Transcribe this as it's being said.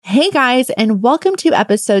Hey guys, and welcome to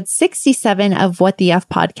episode 67 of What the F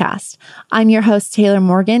podcast. I'm your host, Taylor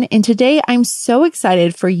Morgan, and today I'm so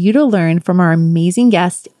excited for you to learn from our amazing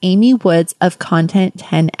guest, Amy Woods of Content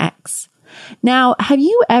 10X. Now, have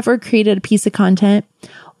you ever created a piece of content?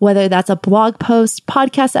 Whether that's a blog post,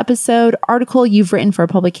 podcast episode, article you've written for a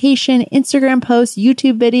publication, Instagram post,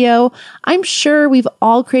 YouTube video, I'm sure we've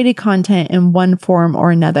all created content in one form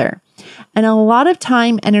or another. And a lot of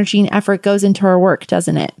time, energy, and effort goes into our work,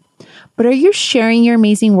 doesn't it? But are you sharing your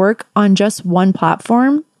amazing work on just one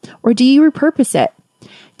platform? Or do you repurpose it?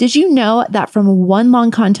 Did you know that from one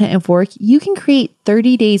long content of work, you can create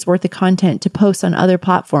 30 days worth of content to post on other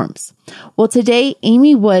platforms? Well, today,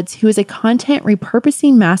 Amy Woods, who is a content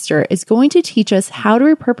repurposing master, is going to teach us how to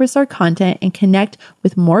repurpose our content and connect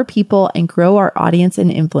with more people and grow our audience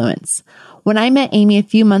and influence. When I met Amy a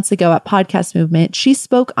few months ago at Podcast Movement, she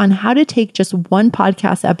spoke on how to take just one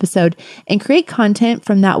podcast episode and create content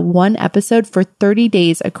from that one episode for 30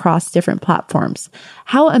 days across different platforms.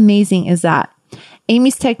 How amazing is that?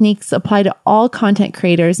 Amy's techniques apply to all content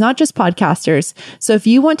creators, not just podcasters. So if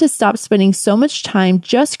you want to stop spending so much time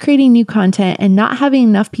just creating new content and not having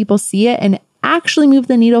enough people see it and actually move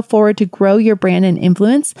the needle forward to grow your brand and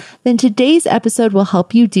influence, then today's episode will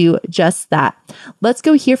help you do just that. Let's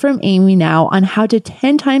go hear from Amy now on how to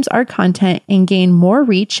 10 times our content and gain more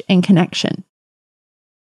reach and connection.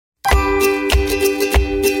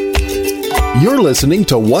 You're listening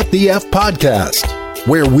to What the F podcast,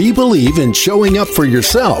 where we believe in showing up for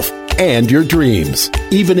yourself and your dreams,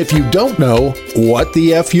 even if you don't know what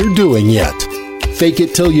the F you're doing yet. Fake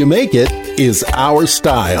it till you make it is our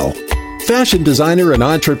style. Fashion designer and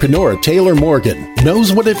entrepreneur Taylor Morgan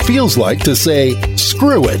knows what it feels like to say,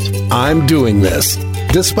 screw it, I'm doing this,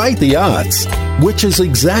 despite the odds, which is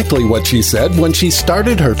exactly what she said when she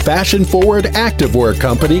started her fashion-forward activewear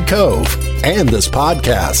company, Cove, and this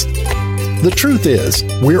podcast. The truth is,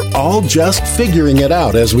 we're all just figuring it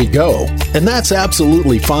out as we go, and that's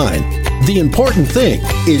absolutely fine. The important thing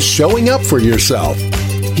is showing up for yourself.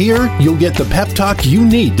 Here, you'll get the pep talk you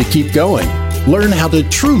need to keep going. Learn how to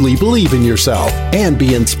truly believe in yourself and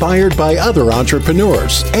be inspired by other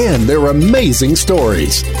entrepreneurs and their amazing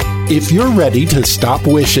stories. If you're ready to stop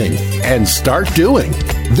wishing and start doing,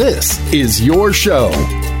 this is your show.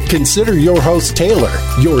 Consider your host Taylor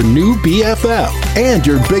your new BFF and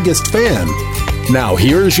your biggest fan. Now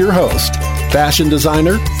here's your host, fashion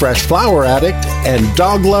designer, fresh flower addict, and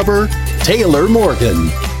dog lover, Taylor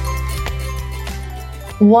Morgan.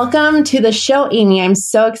 Welcome to the show, Amy. I'm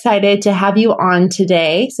so excited to have you on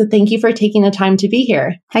today. So thank you for taking the time to be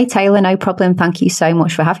here. Hey, Taylor, no problem. Thank you so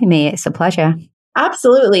much for having me. It's a pleasure.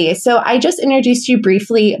 Absolutely. So I just introduced you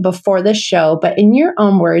briefly before the show, but in your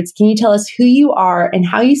own words, can you tell us who you are and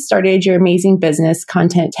how you started your amazing business,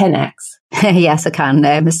 Content 10X? Yes, I can.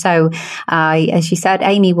 As you said,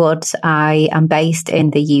 Amy Woods, I am based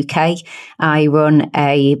in the UK. I run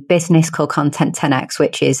a business called Content 10X,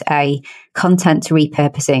 which is a content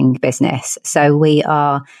repurposing business. So we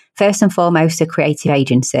are first and foremost a creative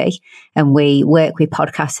agency, and we work with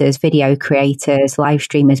podcasters, video creators, live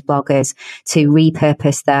streamers, bloggers to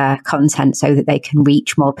repurpose their content so that they can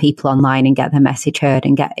reach more people online and get their message heard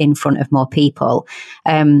and get in front of more people.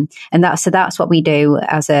 And that's what we do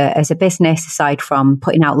as a business, aside from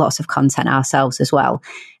putting out lots of content ourselves as well.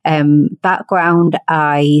 Background,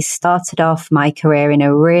 I started off my career in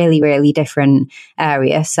a really, really different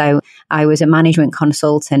area. So I was a management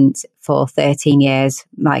consultant for 13 years,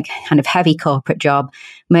 like kind of heavy corporate job,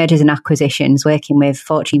 mergers and acquisitions, working with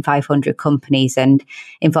Fortune 500 companies and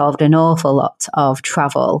involved an awful lot of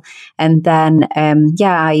travel. And then,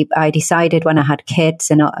 I decided when I had kids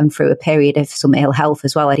and through a period of some ill health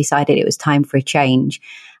as well, I decided it was time for a change.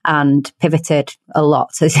 And pivoted a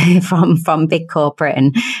lot from big corporate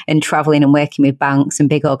and traveling and working with banks and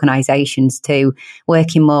big organizations to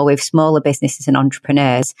working more with smaller businesses and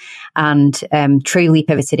entrepreneurs, and truly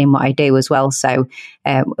pivoted in what I do as well. So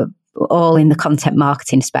all in the content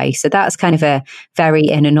marketing space. So that's kind of a very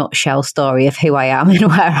in a nutshell story of who I am and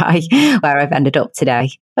where I've ended up today.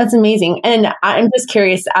 That's amazing. And I'm just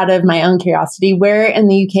curious, out of my own curiosity, where in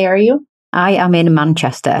the UK are you? I am in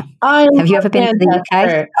Manchester. Have you ever been to the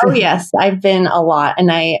UK? Oh, yes. I've been a lot. And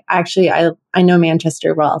I know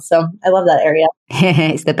Manchester well. So I love that area.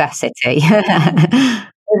 It's the best city. It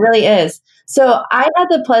really is. So I had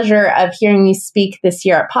the pleasure of hearing you speak this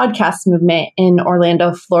year at Podcast Movement in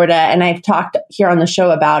Orlando, Florida. And I've talked here on the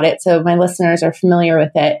show about it, so my listeners are familiar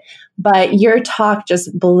with it. But your talk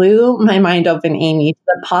just blew my mind open, Amy,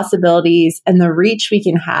 the possibilities and the reach we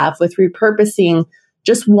can have with repurposing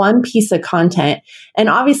just one piece of content. And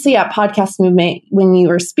obviously at Podcast Movement, when you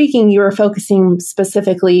were speaking, you were focusing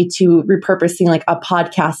specifically to repurposing like a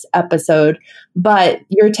podcast episode, but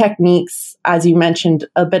your techniques, as you mentioned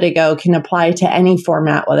a bit ago, can apply to any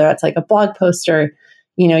format, whether it's like a blog post or,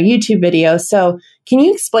 YouTube video. So can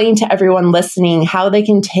you explain to everyone listening how they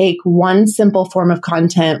can take one simple form of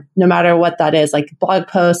content, no matter what that is, like blog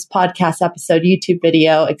post, podcast episode, YouTube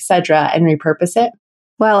video, etc., and repurpose it?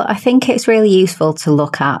 Well, I think it's really useful to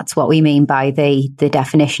look at what we mean by the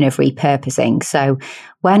definition of repurposing. So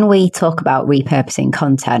when we talk about repurposing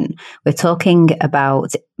content, we're talking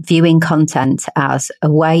about viewing content as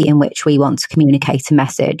a way in which we want to communicate a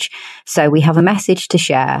message. So we have a message to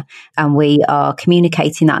share and we are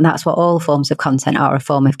communicating that. And that's what all forms of content are, a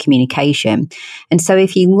form of communication. And so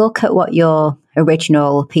if you look at what your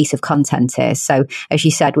original piece of content is, so as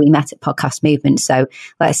you said, we met at Podcast Movement. So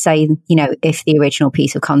let's say, if the original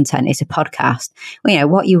piece of content is a podcast,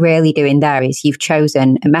 what you're really doing there is you've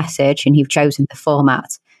chosen a message and you've chosen the format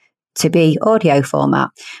to be audio format.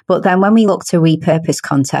 But then when we look to repurpose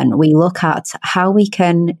content, we look at how we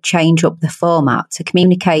can change up the format to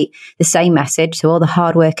communicate the same message. So all the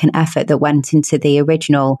hard work and effort that went into the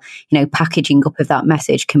original, packaging up of that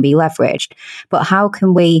message can be leveraged. But how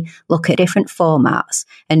can we look at different formats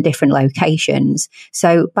and different locations?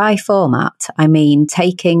 So by format, I mean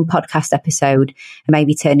taking podcast episode and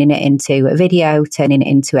maybe turning it into a video, turning it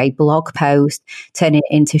into a blog post, turning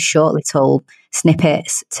it into short little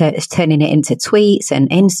snippets, to turning it into tweets and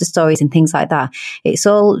Insta stories and things like that. It's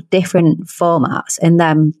all different formats. And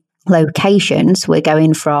then locations, we're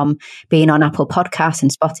going from being on Apple Podcasts and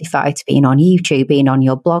Spotify to being on YouTube, being on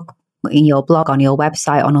your blog, on your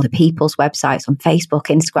website, on other people's websites, on Facebook,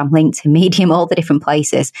 Instagram, LinkedIn, Medium, all the different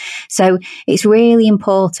places. So it's really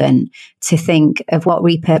important to think of what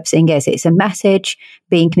repurposing is. It's a message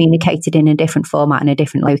being communicated in a different format in a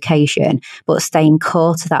different location, but staying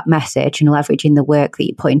core to that message and leveraging the work that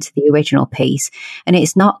you put into the original piece. And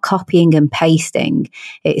it's not copying and pasting.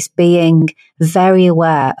 It's being very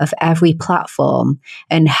aware of every platform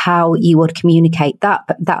and how you would communicate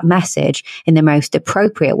that message in the most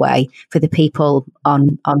appropriate way for the people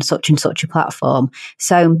on such and such a platform.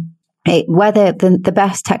 So whether the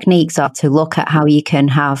best techniques are to look at how you can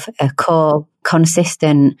have a core,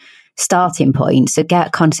 consistent starting point. So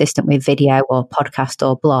get consistent with video or podcast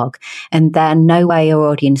or blog, and then know where your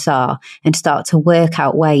audience are and start to work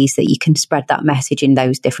out ways that you can spread that message in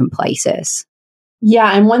those different places.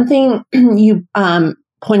 Yeah. And one thing you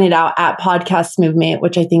pointed out at Podcast Movement,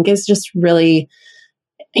 which I think is just really,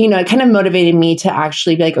 it kind of motivated me to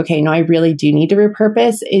actually be like, okay, no, I really do need to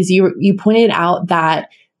repurpose, is you pointed out that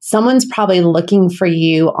someone's probably looking for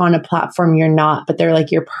you on a platform you're not, but they're like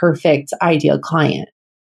your perfect ideal client.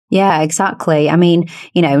 Yeah, exactly. I mean,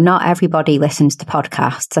 not everybody listens to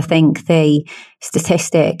podcasts. I think the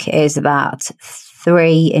statistic is that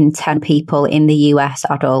 3 in 10 people in the US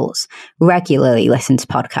adults regularly listen to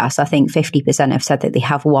podcasts. I think 50% have said that they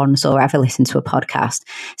have once or ever listened to a podcast.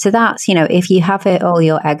 So that's, if you have all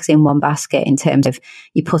your eggs in one basket in terms of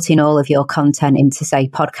you putting all of your content into, say,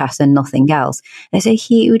 podcasts and nothing else, there's a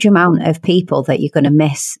huge amount of people that you're going to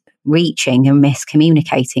miss reaching and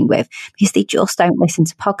miscommunicating with because they just don't listen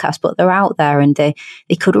to podcasts, but they're out there and they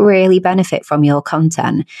could really benefit from your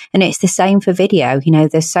content. And it's the same for video.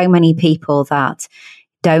 There's so many people that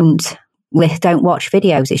don't watch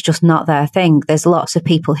videos. It's just not their thing. There's lots of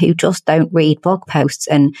people who just don't read blog posts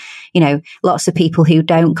and, lots of people who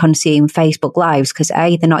don't consume Facebook lives because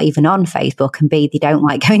A, they're not even on Facebook, and B, they don't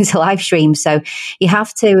like going to live streams. So you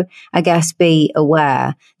have to, I guess, be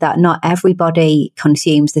aware that not everybody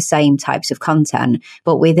consumes the same types of content,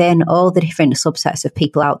 but within all the different subsets of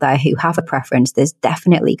people out there who have a preference, there's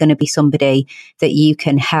definitely going to be somebody that you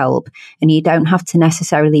can help, and you don't have to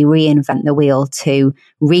necessarily reinvent the wheel to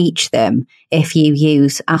reach them if you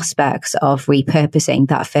use aspects of repurposing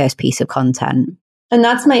that first piece of content. And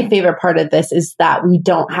that's my favorite part of this, is that we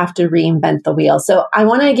don't have to reinvent the wheel. So I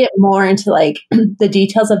want to get more into like the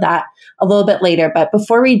details of that a little bit later. But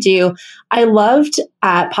before we do, I loved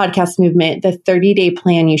at Podcast Movement the 30-day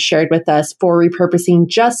plan you shared with us for repurposing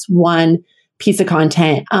just one piece of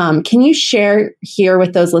content. Can you share here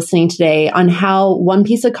with those listening today on how one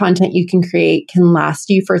piece of content you can create can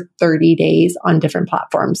last you for 30 days on different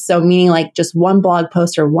platforms? So meaning like just one blog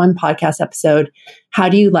post or one podcast episode, how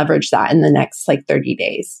do you leverage that in the next 30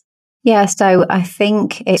 days? Yeah, so I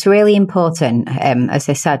think it's really important, as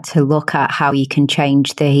I said, to look at how you can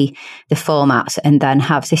change the formats and then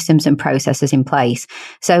have systems and processes in place.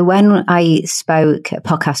 So when I spoke at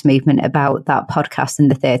Podcast Movement about that podcast and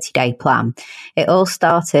the 30-day plan, it all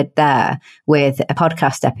started there with a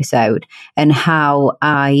podcast episode and how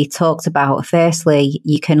I talked about, firstly,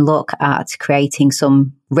 you can look at creating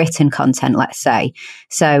some written content, let's say.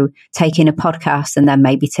 So taking a podcast and then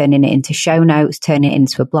maybe turning it into show notes, turning it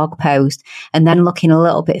into a blog post, and then looking a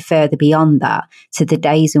little bit further beyond that to the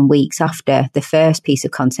days and weeks after the first piece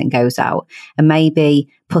of content goes out, and maybe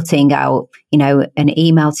putting out, an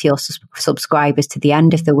email to your subscribers to the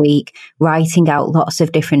end of the week, writing out lots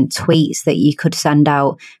of different tweets that you could send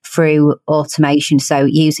out through automation. So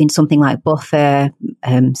using something like Buffer,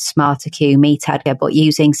 SmarterQueue, MeetEdgar, but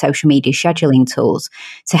using social media scheduling tools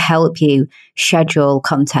to help you schedule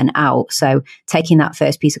content out. So taking that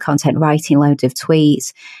first piece of content, writing loads of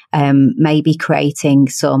tweets, maybe creating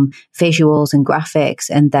some visuals and graphics,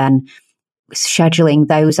 and then scheduling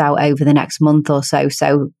those out over the next month or so.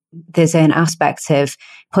 So there's an aspect of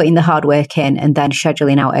putting the hard work in and then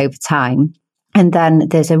scheduling out over time. And then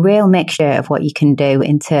there's a real mixture of what you can do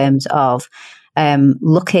in terms of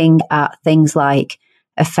looking at things like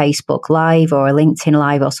a Facebook Live or a LinkedIn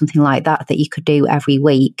Live or something like that you could do every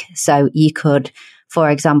week. So you could, for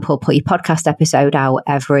example, put your podcast episode out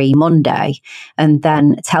every Monday and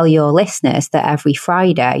then tell your listeners that every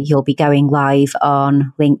Friday you'll be going live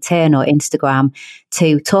on LinkedIn or Instagram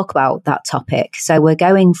to talk about that topic. So we're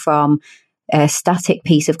going from a static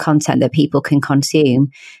piece of content that people can consume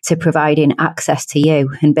to providing access to you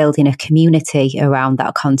and building a community around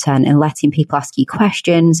that content and letting people ask you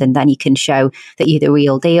questions. And then you can show that you're the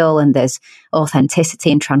real deal and there's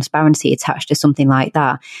authenticity and transparency attached to something like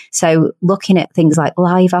that. So looking at things like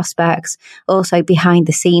live aspects, also behind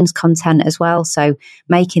the scenes content as well. So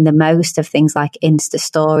making the most of things like Insta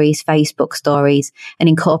stories, Facebook stories, and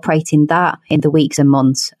incorporating that in the weeks and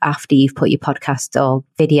months after you've put your podcast or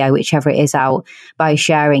video, whichever it is, out by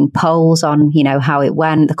sharing polls on, how it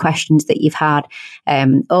went, the questions that you've had,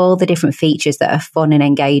 all the different features that are fun and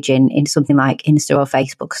engaging in something like Insta or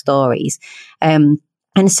Facebook stories. And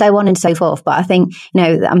so on and so forth. But I think,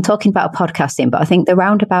 I'm talking about podcasting, but I think the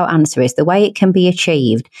roundabout answer is the way it can be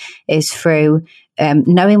achieved is through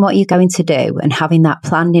knowing what you're going to do and having that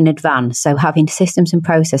planned in advance. So having systems and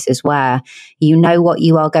processes where you know what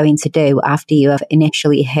you are going to do after you have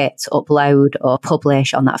initially hit upload or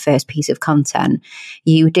publish on that first piece of content.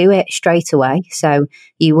 You do it straight away. So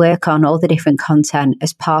you work on all the different content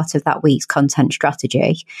as part of that week's content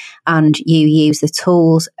strategy, and you use the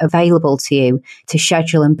tools available to you to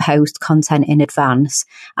schedule and post content in advance.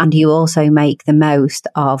 And you also make the most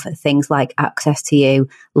of things like access to you,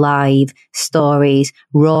 live, stories,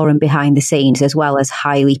 raw and behind the scenes, as well as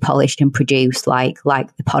highly polished and produced like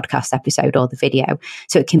the podcast episode or the video.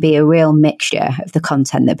 So it can be a real mixture of the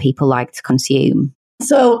content that people like to consume.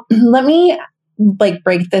 So let me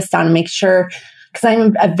break this down and make sure, because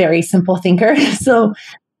I'm a very simple thinker. So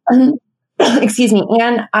excuse me.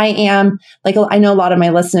 And I am I know a lot of my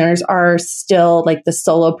listeners are still the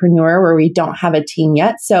solopreneur where we don't have a team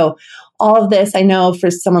yet. So all of this, I know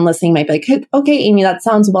for someone listening might be like, okay, Amy, that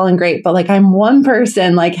sounds well and great, but I'm one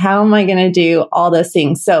person, how am I going to do all those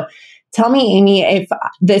things? So tell me, Amy, if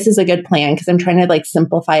this is a good plan, because I'm trying to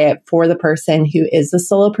simplify it for the person who is a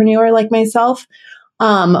solopreneur like myself.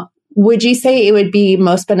 Would you say it would be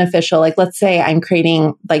most beneficial? Let's say I'm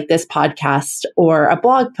creating this podcast or a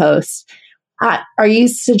blog post. Are you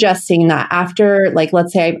suggesting that after,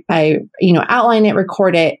 let's say I outline it,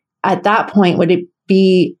 record it, at that point, would it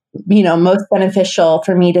be, most beneficial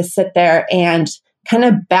for me to sit there and kind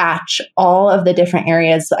of batch all of the different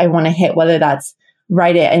areas I want to hit, whether that's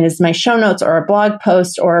write it and as my show notes or a blog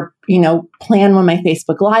post, or, plan when my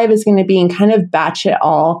Facebook Live is going to be, and kind of batch it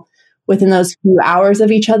all within those few hours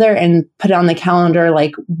of each other and put it on the calendar,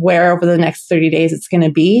 where over the next 30 days it's going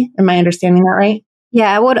to be? Am I understanding that right?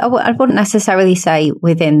 Yeah, I wouldn't necessarily say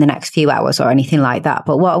within the next few hours or anything like that.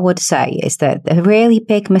 But what I would say is that the really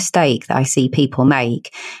big mistake that I see people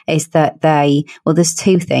make is that there's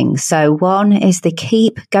two things. So one is they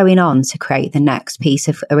keep going on to create the next piece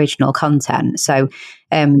of original content. So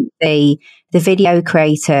the video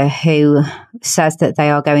creator who says that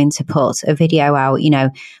they are going to put a video out,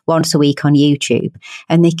 once a week on YouTube,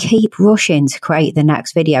 and they keep rushing to create the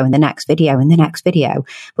next video and the next video and the next video,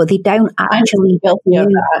 but they don't actually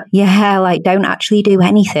don't actually do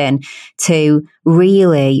anything to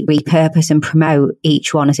really repurpose and promote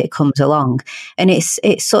each one as it comes along. And it's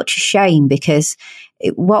such a shame, because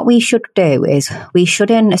what we should do is we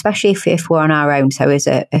shouldn't, especially if we're on our own, so as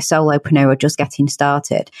a solopreneur or just getting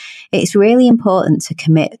started, it's really important to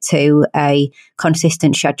commit to a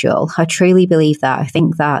consistent schedule. I truly believe that. I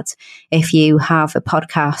think that if you have a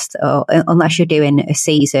podcast, or unless you're doing a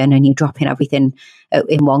season and you're dropping everything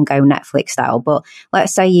in one go Netflix style, but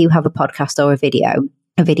let's say you have a podcast or a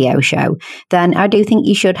video show, then I do think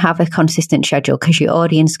you should have a consistent schedule, because your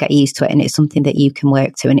audience get used to it and it's something that you can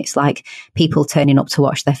work to. And it's like people turning up to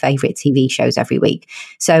watch their favorite TV shows every week.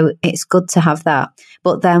 So it's good to have that.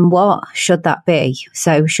 But then what should that be?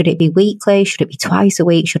 So should it be weekly? Should it be twice a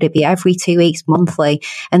week? Should it be every 2 weeks, monthly?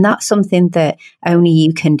 And that's something that only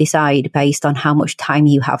you can decide based on how much time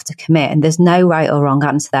you have to commit. And there's no right or wrong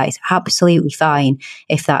answer there. It's absolutely fine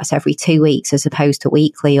if that's every 2 weeks as opposed to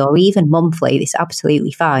weekly or even monthly. It's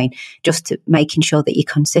absolutely fine, just making sure that you're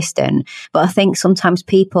consistent. But I think sometimes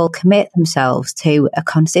people commit themselves to a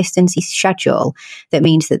consistency schedule that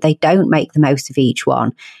means that they don't make the most of each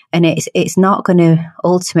one. And it's not going to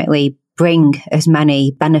ultimately bring as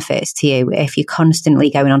many benefits to you if you're constantly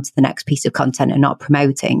going on to the next piece of content and not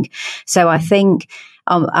promoting. So I think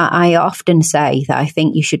I often say that I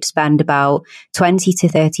think you should spend about 20 to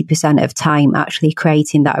 30% of time actually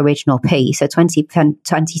creating that original piece. So 20 to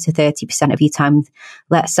 30% of your time,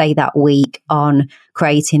 let's say that week, on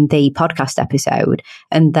creating the podcast episode,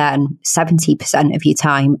 and then 70% of your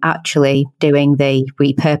time actually doing the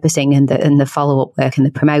repurposing and the follow-up work and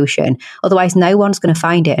the promotion. Otherwise, no one's going to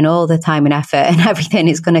find it, and all the time and effort and everything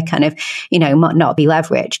is going to kind of, not be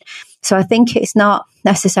leveraged. So I think it's not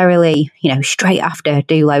necessarily, straight after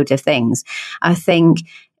do loads of things. I think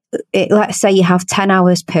let's say you have 10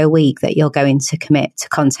 hours per week that you're going to commit to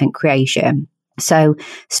content creation. So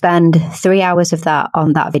spend 3 hours of that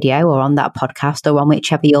on that video or on that podcast or on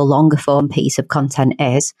whichever your longer form piece of content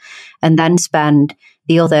is, and then spend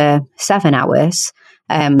the other 7 hours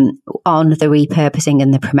on the repurposing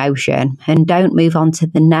and the promotion, and don't move on to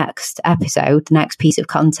the next episode, the next piece of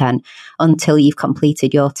content, until you've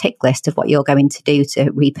completed your tick list of what you're going to do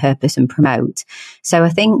to repurpose and promote. So I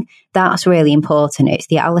think that's really important. It's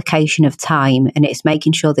the allocation of time, and it's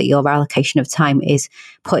making sure that your allocation of time is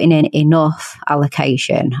putting in enough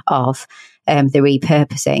allocation of the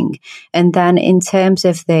repurposing. And then in terms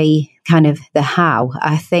of the kind of the how,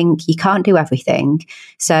 I think you can't do everything.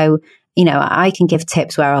 So I can give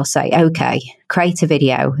tips where I'll say, okay, create a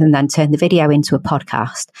video and then turn the video into a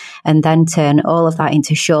podcast, and then turn all of that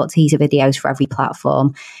into short teaser videos for every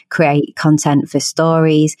platform, create content for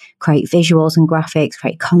stories, create visuals and graphics,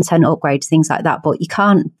 create content upgrades, things like that. But you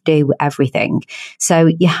can't do everything. So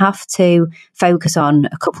you have to focus on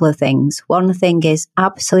a couple of things. One thing is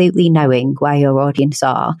absolutely knowing where your audience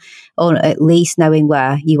are, or at least knowing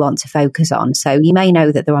where you want to focus on. So you may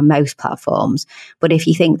know that they're on most platforms, but if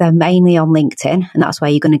you think they're mainly on LinkedIn and that's where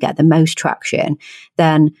you're going to get the most traction,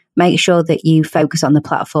 then make sure that you focus on the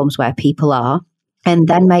platforms where people are, and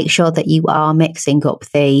then make sure that you are mixing up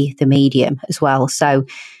the medium as well. So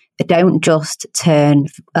don't just turn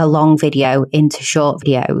a long video into short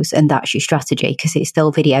videos and that's your strategy, because it's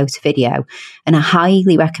still video to video. And I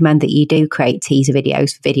highly recommend that you do create teaser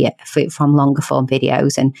videos from longer form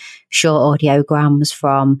videos and short audiograms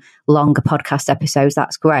from longer podcast episodes.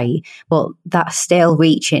 That's great, but that's still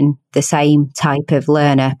reaching the same type of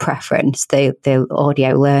learner preference, the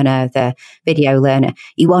audio learner, the video learner.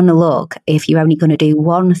 You want to look, if you're only going to do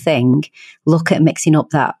one thing, look at mixing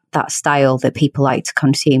up that style that people like to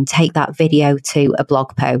consume. Take that video to a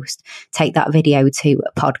blog post, take that video to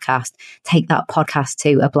a podcast, take that podcast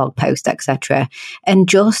to a blog post, etc. And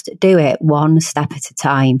just do it one step at a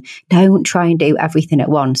time. Don't try and do everything at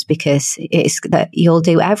once, because it's that you'll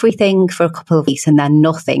do everything for a couple of weeks and then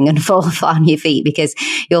nothing and fall flat on your feet, because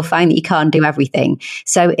you'll find that you can't do everything.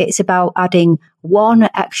 So it's about adding one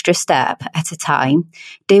extra step at a time,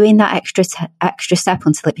 doing that extra step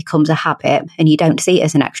until it becomes a habit and you don't see it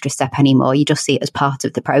as an extra step anymore. You just see it as part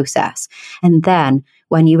of the process. And then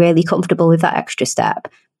when you're really comfortable with that extra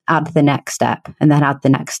step, add the next step and then add the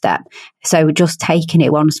next step. So just taking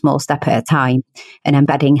it one small step at a time and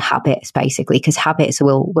embedding habits, basically, because habits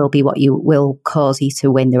will be what will cause you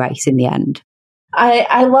to win the race in the end.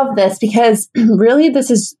 I love this, because really this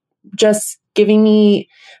is just giving me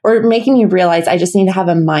or making me realize I just need to have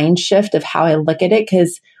a mind shift of how I look at it.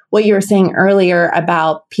 Because what you were saying earlier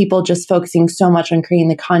about people just focusing so much on creating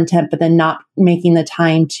the content, but then not making the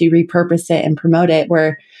time to repurpose it and promote it,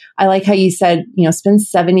 where I like how you said, spend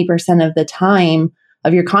 70% of the time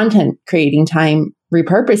of your content creating time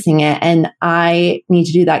repurposing it. And I need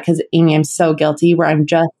to do that, because Amy, I'm so guilty, where I'm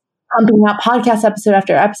just pumping out podcast episode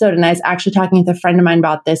after episode. And I was actually talking with a friend of mine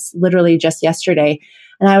about this literally just yesterday.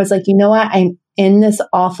 And I was like, you know what? in this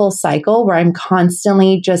awful cycle where I'm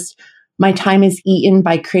constantly just, my time is eaten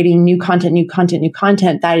by creating new content,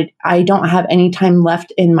 that I don't have any time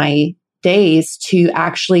left in my days to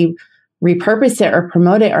actually repurpose it or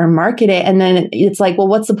promote it or market it. And then it's like, well,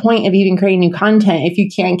 what's the point of even creating new content if you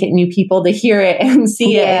can't get new people to hear it and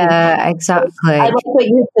see it? Yeah, exactly. I like what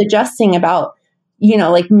you're suggesting about,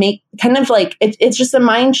 like make kind of like, it's just a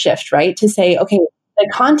mind shift, right? To say, okay,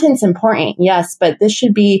 the content's important. Yes, but this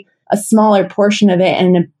should be a smaller portion of it,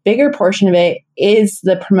 and a bigger portion of it is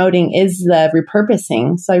the promoting, is the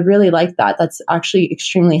repurposing. So I really like that. That's actually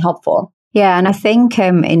extremely helpful. Yeah, and I think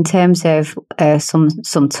in terms of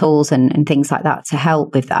some tools and things like that to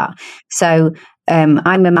help with that. So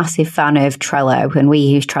I'm a massive fan of Trello, and we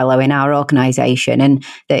use Trello in our organisation. And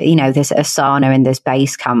there's Asana and there's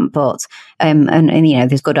Basecamp, but and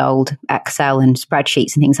there's good old Excel and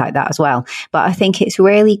spreadsheets and things like that as well. But I think it's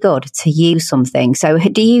really good to use something. So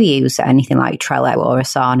do you use anything like Trello or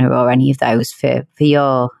Asana or any of those for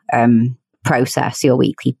your process, your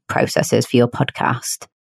weekly processes for your podcast?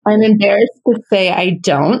 I'm embarrassed to say I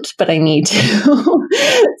don't, but I need to.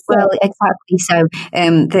 Well, exactly. So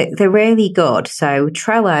they're really good. So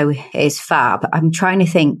Trello is fab. I'm trying to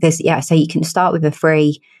think. So you can start with a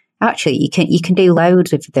free. Actually, you can do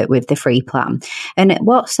loads with the free plan. And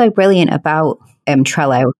what's so brilliant about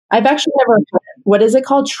Trello? I've actually never. What is it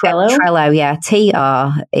called? Trello. Trello, yeah,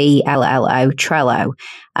 Trello, Trello,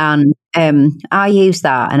 and I use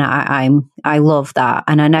that, and I love that.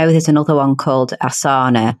 And I know there's another one called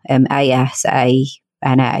Asana, Asana,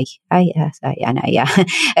 yeah,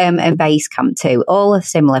 and Basecamp too. All a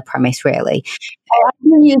similar premise, really. I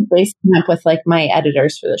actually use Basecamp with like my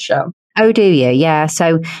editors for the show. Oh, do you? Yeah.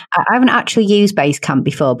 So I haven't actually used Basecamp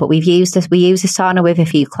before, but we use Asana with a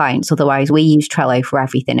few clients. Otherwise, we use Trello for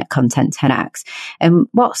everything at Content 10X. And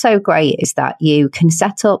what's so great is that you can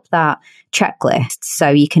set up that checklist. So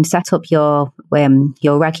you can set up your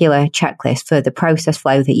regular checklist for the process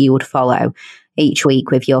flow that you would follow each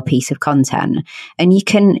week with your piece of content. And you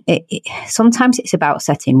can, sometimes it's about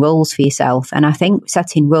setting rules for yourself. And I think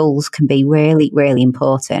setting rules can be really, really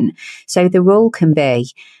important. So the rule can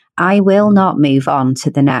be, I will not move on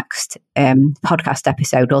to the next podcast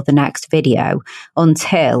episode or the next video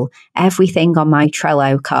until everything on my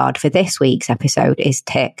Trello card for this week's episode is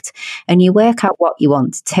ticked. And you work out what you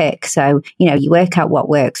want to tick. So, you work out what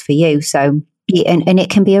works for you. So, and it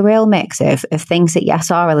can be a real mix of things that,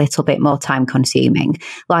 yes, are a little bit more time consuming,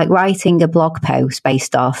 like writing a blog post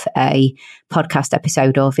based off a podcast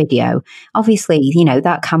episode or video. Obviously,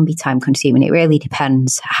 that can be time consuming. It really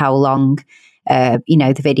depends how long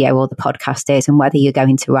the video or the podcast is, and whether you're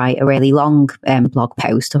going to write a really long blog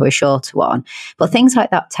post or a shorter one. But things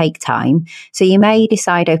like that take time. So you may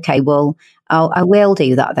decide, okay, well, I will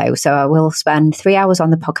do that though. So I will spend 3 hours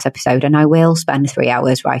on the podcast episode, and I will spend 3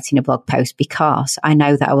 hours writing a blog post, because I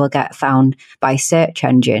know that I will get found by search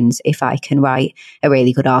engines if I can write a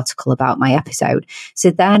really good article about my episode.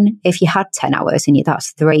 So then if you had 10 hours and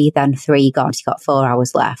that's 3, then 3 gone, you've got 4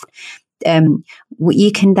 hours left.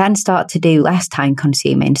 You can then start to do less time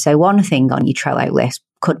consuming. So one thing on your Trello list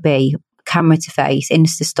could be camera to face,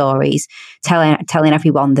 Insta stories, telling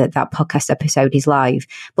everyone that podcast episode is live,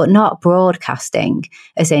 but not broadcasting,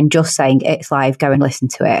 as in just saying it's live, go and listen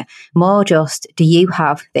to it. More just, do you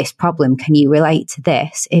have this problem? Can you relate to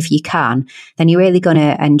this? If you can, then you're really going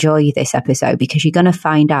to enjoy this episode, because you're going to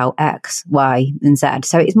find out X, Y, and Z.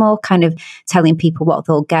 So it's more kind of telling people what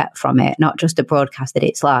they'll get from it, not just a broadcast that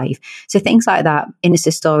it's live. So things like that,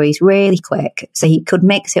 Insta stories, really quick. So you could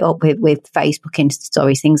mix it up with Facebook Insta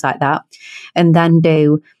stories, things like that. And then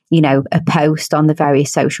do, a post on the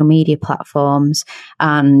various social media platforms.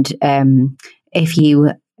 And if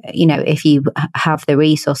you have the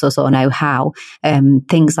resources or know how,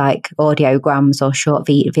 things like audiograms or short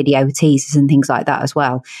video teasers and things like that as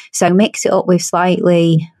well. So mix it up with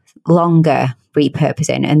slightly longer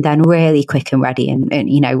repurposing, and then really quick and ready and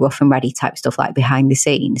rough and ready type stuff like behind the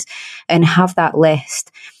scenes, and have that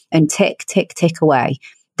list and tick away.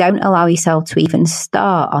 Don't allow yourself to even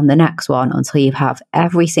start on the next one until you have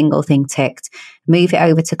every single thing ticked. Move it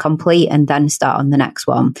over to complete and then start on the next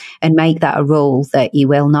one, and make that a rule that you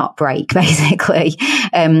will not break, basically.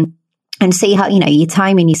 And see how, you're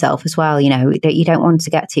timing yourself as well, that you don't want to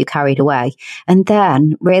get too carried away. And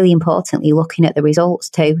then, really importantly, looking at the results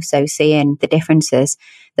too. So seeing the differences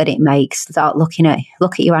that it makes. Look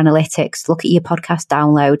at your analytics, look at your podcast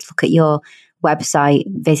downloads, look at your website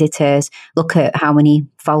visitors, look at how many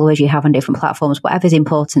followers you have on different platforms, whatever's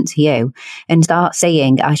important to you, and start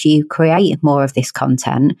seeing as you create more of this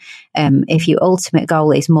content, if your ultimate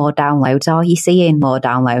goal is more downloads, are you seeing more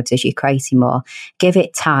downloads as you're creating more? Give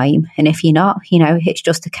it time. And if you're not, it's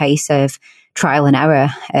just a case of trial and error,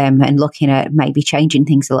 and looking at maybe changing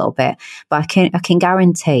things a little bit. But I can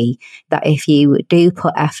guarantee that if you do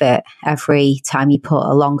put effort every time you put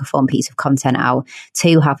a longer form piece of content out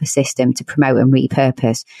to have a system to promote and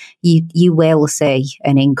repurpose, you will see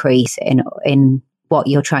an increase in what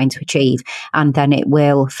you're trying to achieve, and then it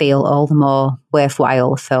will feel all the more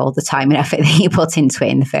worthwhile for all the time and effort that you put into it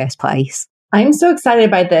in the first place. I'm so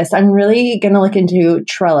excited by this. I'm really going to look into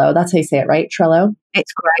Trello. That's how you say it, right? Trello?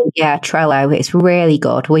 It's great. Yeah, Trello. It's really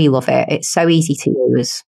good. We love it. It's so easy to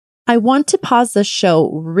use. I want to pause the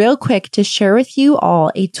show real quick to share with you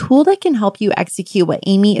all a tool that can help you execute what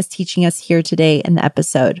Amy is teaching us here today in the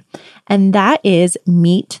episode. And that is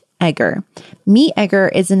Meet Egger. Meet Egger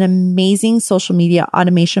is an amazing social media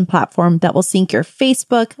automation platform that will sync your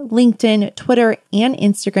Facebook, LinkedIn, Twitter, and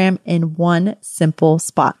Instagram in one simple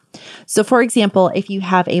spot. So for example, if you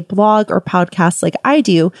have a blog or podcast like I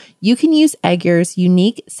do, you can use Egger's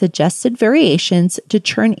unique suggested variations to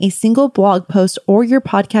turn a single blog post or your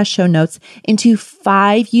podcast show notes into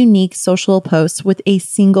 5 unique social posts with a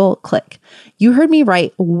single click. You heard me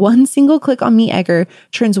right. One single click on Meet Egger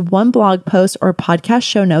turns one blog post or podcast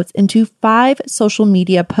show notes into 5 social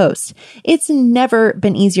media posts. It's never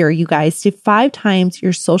been easier, you guys, to 5 times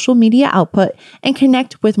your social media output and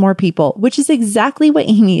connect with more people, which is exactly what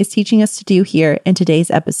Amy is teaching us to do here in today's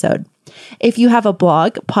episode. If you have a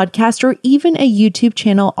blog, podcast, or even a YouTube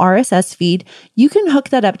channel RSS feed, you can hook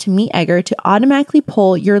that up to Meet Egger to automatically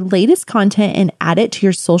pull your latest content and add it to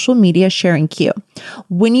your social media sharing queue.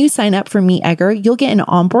 When you sign up for Meet Egger, you'll get an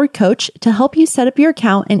onboard coach to help you set up your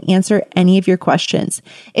account and answer any of your questions.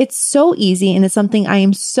 It's so easy, and it's something I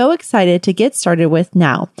am so excited to get started with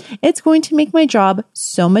now. It's going to make my job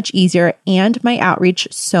so much easier and my outreach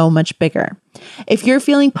so much bigger. If you're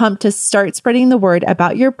feeling pumped to start spreading the word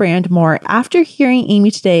about your brand more after hearing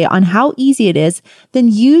Amy today on how easy it is, then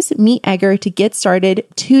use Meet Egger to get started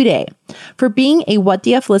today. For being a What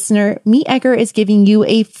the F listener, Meet Egger is giving you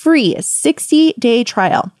a free 60-day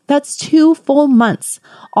trial. That's 2 full months.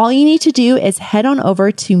 All you need to do is head on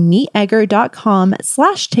over to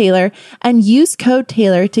meetegger.com/Taylor and use code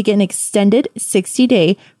Taylor to get an extended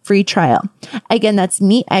 60-day free trial. Again, that's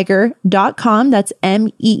meetegger.com. That's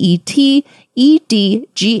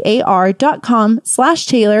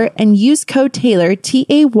meeteggar.com/Taylor and use code Taylor,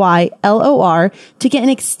 TAYLOR, to get an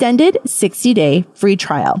extended 60-day free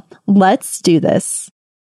trial. Let's do this.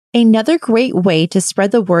 Another great way to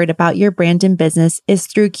spread the word about your brand and business is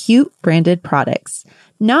through cute branded products.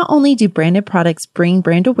 Not only do branded products bring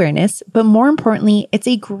brand awareness, but more importantly, it's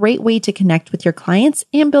a great way to connect with your clients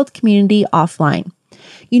and build community offline.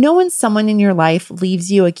 You know when someone in your life leaves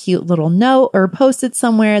you a cute little note or posted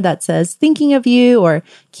somewhere that says, thinking of you, or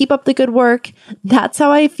keep up the good work? That's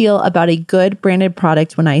how I feel about a good branded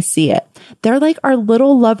product when I see it. They're like our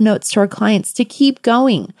little love notes to our clients to keep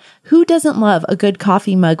going. Who doesn't love a good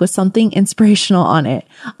coffee mug with something inspirational on it?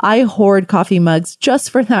 I hoard coffee mugs just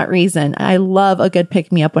for that reason. I love a good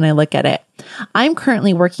pick-me-up when I look at it. I'm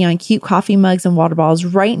currently working on cute coffee mugs and water bottles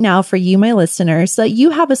right now for you, my listeners, so that you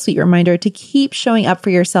have a sweet reminder to keep showing up for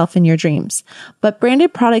yourself and your dreams. But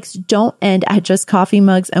branded products don't end at just coffee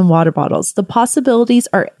mugs and water bottles. The possibilities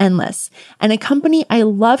are endless. And a company I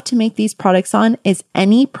love to make these products on is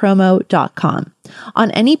anypromo.com. On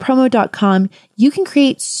anypromo.com, you can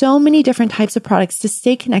create so many different types of products to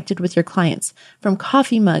stay connected with your clients, from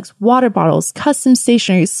coffee mugs, water bottles, custom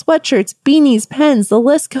stationery, sweatshirts, beanies, pens, the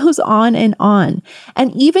list goes on and on.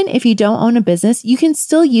 And even if you don't own a business, you can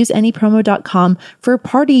still use anypromo.com for a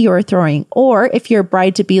party you're throwing. Or if you're a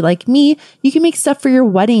bride to be like me, you can make stuff for your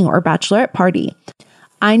wedding or bachelorette party.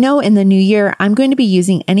 I know in the new year, I'm going to be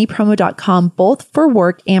using anypromo.com both for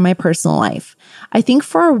work and my personal life. I think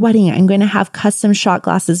for our wedding, I'm going to have custom shot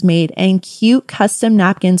glasses made and cute custom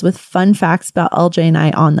napkins with fun facts about LJ and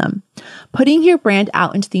I on them. Putting your brand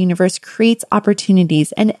out into the universe creates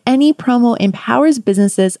opportunities, and AnyPromo empowers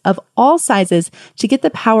businesses of all sizes to get the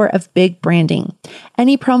power of big branding.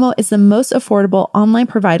 AnyPromo is the most affordable online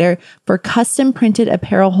provider for custom printed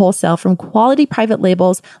apparel wholesale from quality private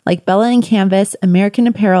labels like Bella & Canvas, American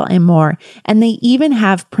Apparel, and more. And they even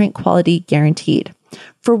have print quality guaranteed.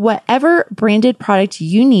 For whatever branded product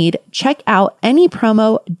you need, check out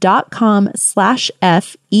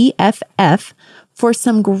anypromo.com/FEFF for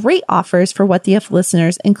some great offers for What the F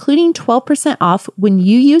listeners, including 12% off when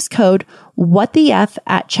you use code WhatTheF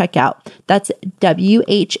at checkout. That's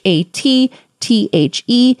WHATTHEF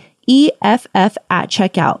at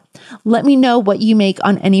checkout. Let me know what you make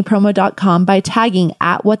on anypromo.com by tagging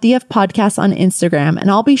at What the F Podcast on Instagram, and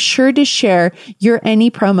I'll be sure to share your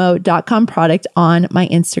anypromo.com product on my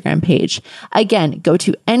Instagram page. Again, go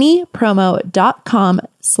to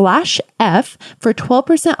anypromo.com/F for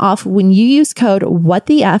 12% off when you use code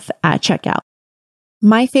WhatTheF at checkout.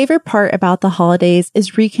 My favorite part about the holidays is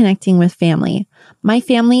reconnecting with family. My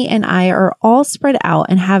family and I are all spread out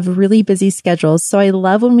and have really busy schedules, so I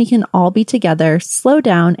love when we can all be together, slow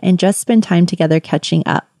down, and just spend time together catching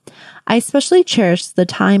up. I especially cherish the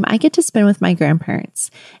time I get to spend with my grandparents.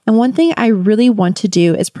 And one thing I really want to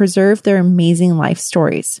do is preserve their amazing life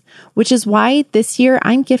stories, which is why this year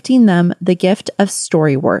I'm gifting them the gift of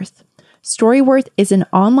Storyworth. Storyworth is an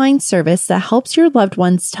online service that helps your loved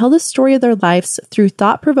ones tell the story of their lives through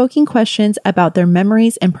thought-provoking questions about their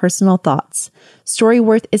memories and personal thoughts.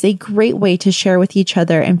 Storyworth is a great way to share with each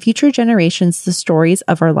other and future generations the stories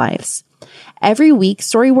of our lives. Every week,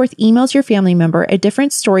 Storyworth emails your family member a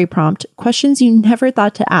different story prompt, questions you never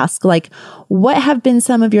thought to ask, like, what have been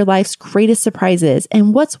some of your life's greatest surprises,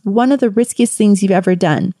 and what's one of the riskiest things you've ever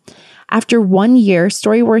done? After 1 year,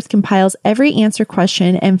 Storyworth compiles every answer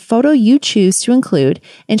question and photo you choose to include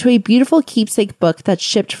into a beautiful keepsake book that's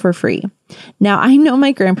shipped for free. Now, I know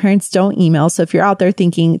my grandparents don't email, so if you're out there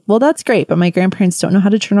thinking, well, that's great, but my grandparents don't know how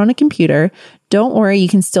to turn on a computer, don't worry, you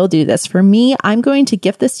can still do this. For me, I'm going to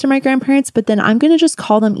gift this to my grandparents, but then I'm going to just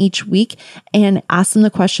call them each week and ask them the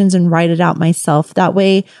questions and write it out myself. That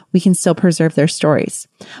way, we can still preserve their stories.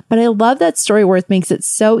 But I love that Storyworth makes it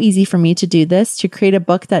so easy for me to do this, to create a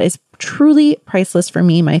book that is truly priceless for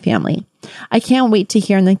me and my family. I can't wait to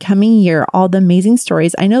hear in the coming year all the amazing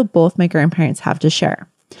stories I know both my grandparents have to share.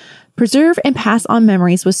 Preserve and pass on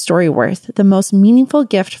memories with Storyworth, the most meaningful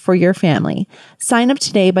gift for your family. Sign up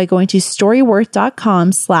today by going to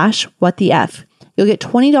storyworth.com/whatthef. You'll get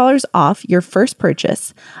 $20 off your first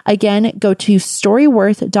purchase. Again, go to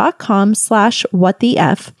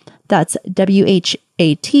storyworth.com/whatthef. That's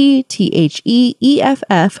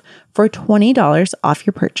WHATTHEEFF for $20 off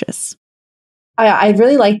your purchase. I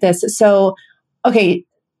really like this. So, okay,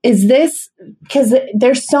 is this, because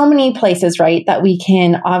there's so many places, right, that we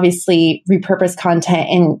can obviously repurpose content.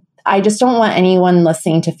 And I just don't want anyone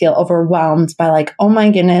listening to feel overwhelmed by like, oh my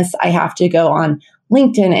goodness, I have to go on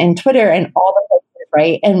LinkedIn and Twitter and all the places,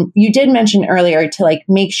 right? And you did mention earlier to like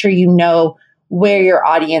make sure you know where your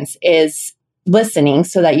audience is listening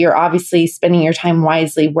so that you're obviously spending your time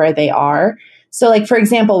wisely where they are. So like, for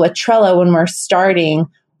example, with Trello, when we're starting,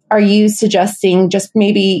 are you suggesting just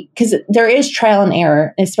maybe, because there is trial and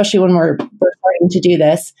error, especially when we're starting to do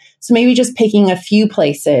this. So maybe just picking a few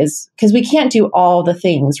places, because we can't do all the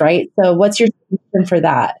things, right? So what's your suggestion for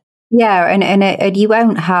that? Yeah, and you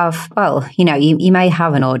won't have, well, you may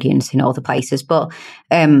have an audience in all the places, but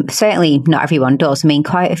certainly not everyone does. I mean,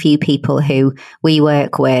 quite a few people who we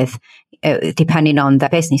work with, depending on their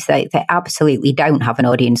business, they absolutely don't have an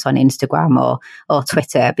audience on Instagram or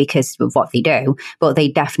Twitter because of what they do, but they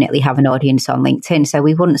definitely have an audience on LinkedIn. So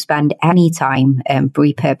we wouldn't spend any time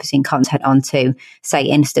repurposing content onto, say,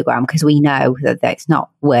 Instagram, because we know that it's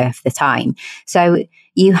not worth the time. So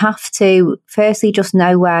you have to firstly just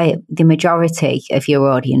know where the majority of your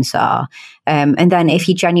audience are. And then if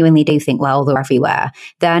you genuinely do think, well, they're everywhere,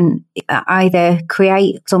 then either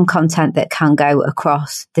create some content that can go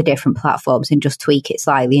across the different platforms and just tweak it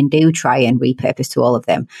slightly and do try and repurpose to all of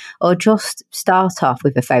them, or just start off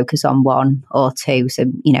with a focus on one or two. So,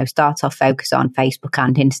 start off focus on Facebook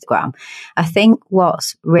and Instagram. I think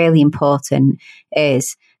what's really important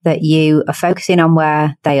is that you are focusing on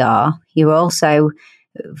where they are. You're also,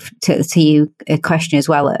 to you, a question as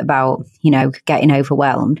well about, getting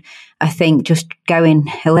overwhelmed. I think just going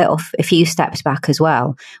a few steps back as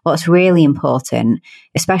well. What's really important,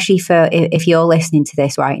 especially for if you're listening to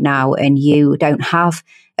this right now and you don't have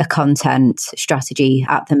a content strategy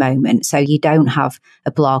at the moment, so you don't have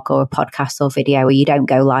a blog or a podcast or video, or you don't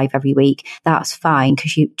go live every week, that's fine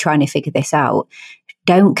because you're trying to figure this out.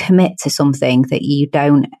 Don't commit to something that you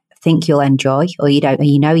don't think you'll enjoy, or you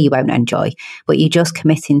won't enjoy, but you're just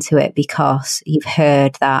committing to it because you've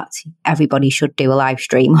heard that everybody should do a live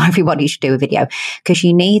stream or everybody should do a video, because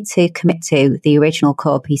you need to commit to the original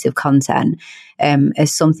core piece of content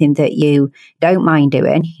as something that you don't mind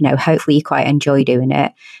doing. Hopefully you quite enjoy doing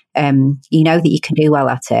it. you know that you can do well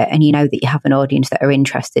at it, and you know that you have an audience that are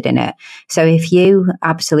interested in it. So if you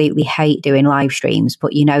absolutely hate doing live streams,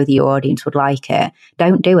 but you know that your audience would like it,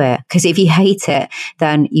 don't do it. Because if you hate it,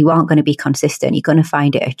 then you aren't going to be consistent. You're going to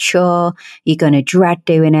find it a chore. You're going to dread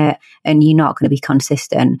doing it, and you're not going to be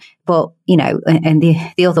consistent. But, you know, and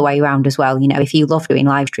the other way around as well, you know, if you love doing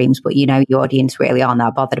live streams, but you know your audience really aren't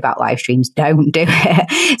that bothered about live streams, don't do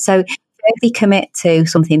it. So really commit to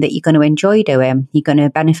something that you're going to enjoy doing, you're going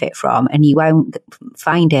to benefit from, and you won't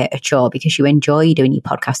find it a chore because you enjoy doing your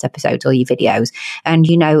podcast episodes or your videos, and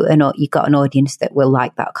you know, you've got an audience that will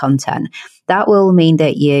like that content. That will mean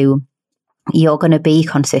that you're going to be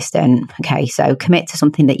consistent. Okay, so commit to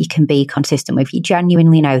something that you can be consistent with. You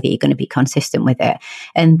genuinely know that you're going to be consistent with it.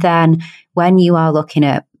 And then when you are looking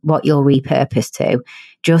at what you'll repurpose to,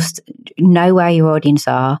 just know where your audience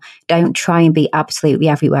are. Don't try and be absolutely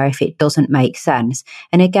everywhere if it doesn't make sense.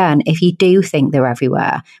 And again, if you do think they're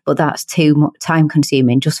everywhere, but that's too time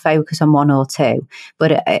consuming, just focus on one or two.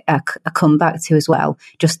 But I come back to as well,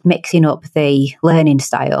 just mixing up the learning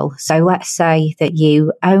style. So let's say that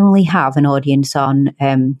you only have an audience on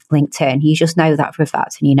LinkedIn. You just know that for a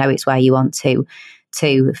fact, and you know it's where you want to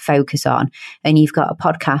focus on, and you've got a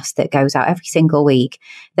podcast that goes out every single week.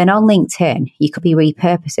 Then on LinkedIn, you could be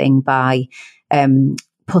repurposing by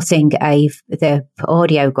putting the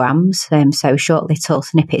audiograms, so short little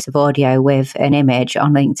snippets of audio with an image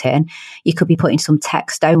on LinkedIn. You could be putting some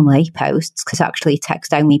text only posts, because actually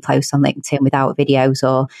text only posts on LinkedIn without videos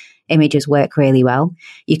or images work really well.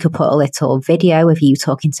 You could put a little video of you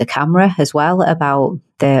talking to camera as well about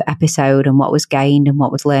the episode and what was gained and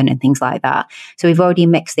what was learned and things like that. So we've already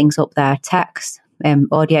mixed things up there: text,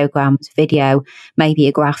 audiograms, video, maybe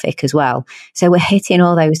a graphic as well. So we're hitting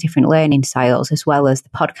all those different learning styles as well as the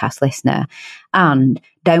podcast listener. And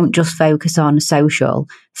don't just focus on social,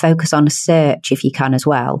 focus on search if you can as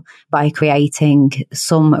well, by creating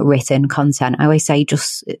some written content. I always say,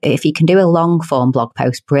 just if you can do a long form blog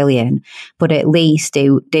post, brilliant, but at least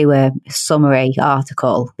do a summary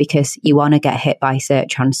article, because you want to get hit by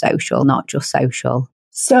search on social, not just social.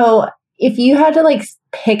 So if you had to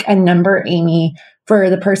pick a number, Amy,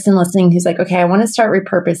 for the person listening who's like, okay, I want to start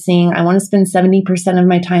repurposing. I want to spend 70% of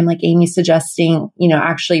my time, like Amy's suggesting,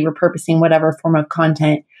 actually repurposing whatever form of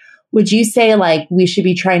content. Would you say we should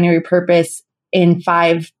be trying to repurpose in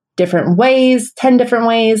 5 different ways, 10 different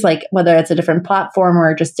ways, whether it's a different platform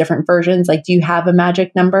or just different versions? Do you have a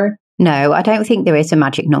magic number? No, I don't think there is a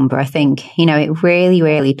magic number. I think, it really,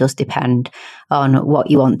 really does depend on what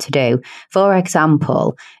you want to do. For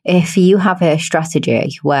example, if you have a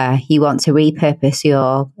strategy where you want to repurpose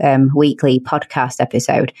your weekly podcast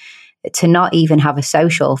episode to not even have a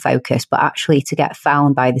social focus, but actually to get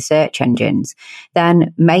found by the search engines,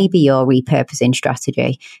 then maybe your repurposing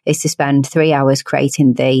strategy is to spend 3 hours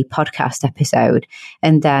creating the podcast episode,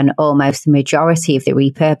 and then almost the majority of the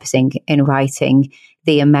repurposing in writing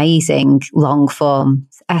the amazing long form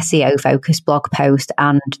SEO focused blog post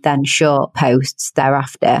and then short posts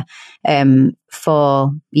thereafter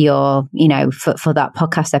for your, for that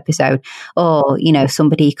podcast episode. Or,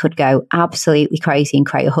 somebody could go absolutely crazy and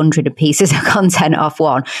create 100 pieces of content off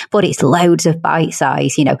one, but it's loads of bite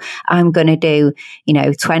size. I'm going to do,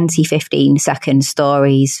 20, 15 second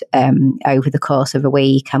stories over the course of a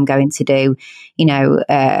week. I'm going to do, 15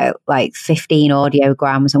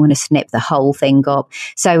 audiograms. I'm going to snip the whole thing up.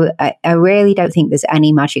 So I really don't think there's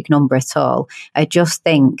any magic number at all. I just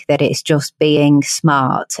think that it's just being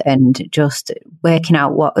smart and just working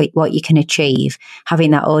out what you can achieve,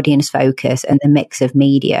 having that audience focus and the mix of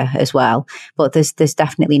media as well. But there's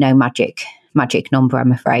definitely no magic number,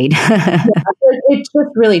 I'm afraid. It's just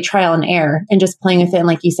really trial and error and just playing with it. And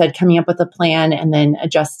like you said, coming up with a plan and then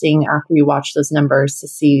adjusting after you watch those numbers to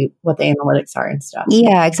see what the analytics are and stuff.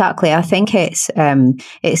 Yeah, exactly. I think it's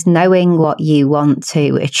knowing what you want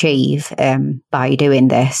to achieve by doing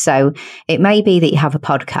this. So it may be that you have a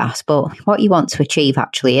podcast, but what you want to achieve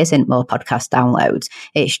actually isn't more podcast downloads.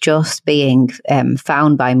 It's just being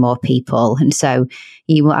found by more people. And so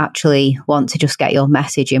you actually want to just get your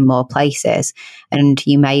message in more places, and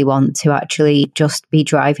you may want to actually just be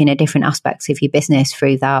driving a different aspects of your business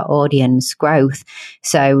through that audience growth.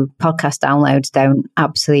 So podcast downloads don't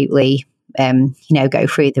absolutely go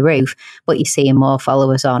through the roof, but you're seeing more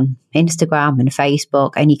followers on Instagram and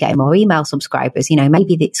Facebook, and you're getting more email subscribers.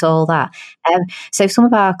 Maybe it's all that. So some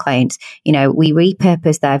of our clients, we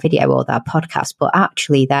repurpose their video or their podcast, but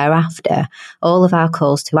actually thereafter, all of our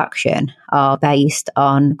calls to action are based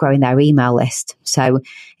on growing their email list. So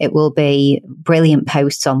it will be brilliant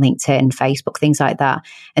posts on LinkedIn, Facebook, things like that.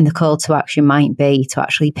 And the call to action might be to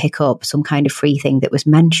actually pick up some kind of free thing that was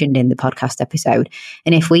mentioned in the podcast episode.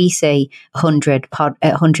 And if we see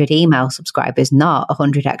 100 email subscribers, not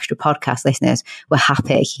 100 extra podcast listeners, we're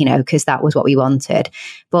happy, because that was what we wanted.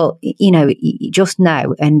 But, you just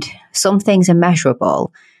know, and some things are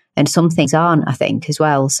measurable and some things aren't, I think, as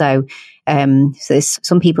well. So,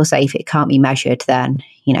 some people say if it can't be measured, then,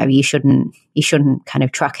 you shouldn't kind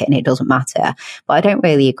of track it and it doesn't matter. But I don't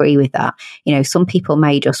really agree with that. Some people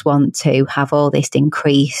may just want to have all this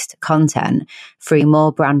increased content through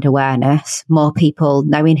more brand awareness, more people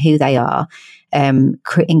knowing who they are,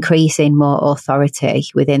 increasing more authority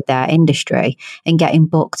within their industry and getting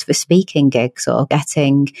booked for speaking gigs or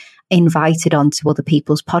getting invited onto other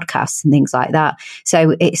people's podcasts and things like that.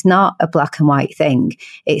 So it's not a black and white thing.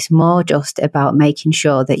 It's more just about making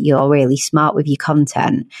sure that you're really smart with your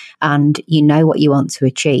content and you know what you want to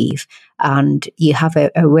achieve. And you have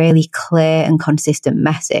a really clear and consistent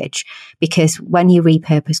message, because when you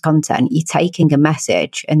repurpose content, you're taking a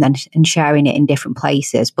message and sharing it in different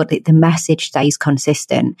places, but the message stays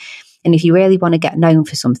consistent. And if you really want to get known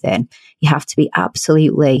for something, you have to be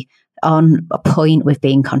absolutely on a point with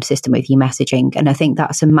being consistent with your messaging. And I think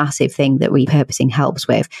that's a massive thing that repurposing helps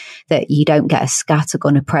with, that you don't get a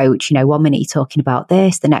scattergun approach. 1 minute you're talking about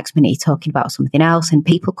this, the next minute you're talking about something else, and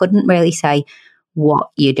people couldn't really say what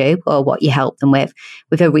you do or what you help them with.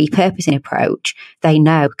 With a repurposing approach, they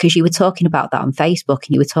know, because you were talking about that on Facebook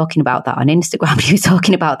and you were talking about that on Instagram, and you were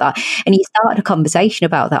talking about that and you started a conversation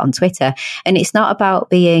about that on Twitter. And it's not about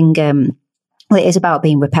being it is about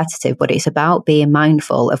being repetitive, but it's about being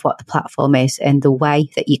mindful of what the platform is and the way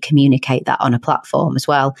that you communicate that on a platform as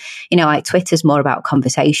well. Like Twitter's more about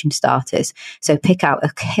conversation starters. So pick out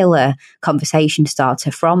a killer conversation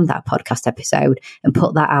starter from that podcast episode and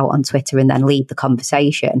put that out on Twitter and then lead the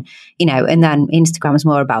conversation, and then Instagram is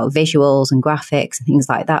more about visuals and graphics and things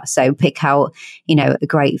like that. So pick out, a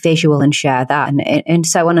great visual and share that and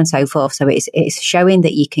so on and so forth. So it's showing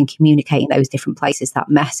that you can communicate in those different places, that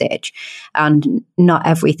message. And not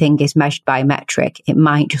everything is measured by a metric. It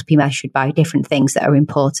might just be measured by different things that are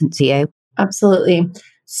important to you. Absolutely.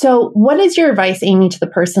 So what is your advice, Amy, to the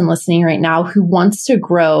person listening right now who wants to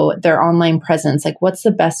grow their online presence? Like, what's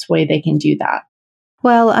the best way they can do that?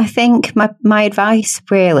 Well, I think my advice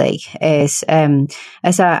really is,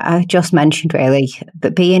 as I just mentioned, really,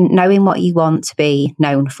 but knowing what you want to be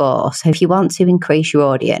known for. So if you want to increase your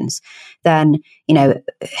audience, then,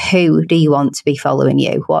 who do you want to be following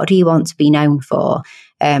you? What do you want to be known for?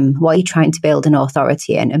 What are you trying to build an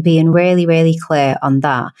authority in? And being really, really clear on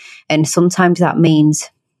that. And sometimes that means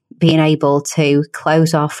being able to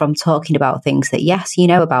close off from talking about things that, yes,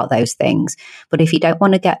 about those things. But if you don't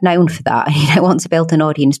want to get known for that and you don't want to build an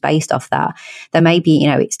audience based off that, then maybe,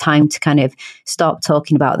 it's time to kind of stop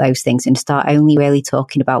talking about those things and start only really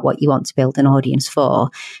talking about what you want to build an audience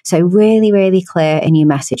for. So really, really clear in your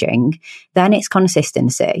messaging. Then it's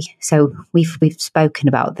consistency. So we've spoken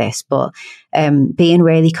about this, but being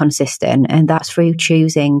really consistent, and that's through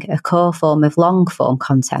choosing a core form of long form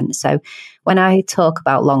content. So when I talk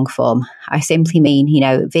about long form, I simply mean,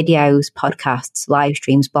 videos, podcasts, live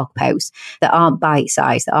streams, blog posts that aren't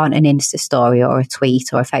bite-sized, that aren't an Insta story or a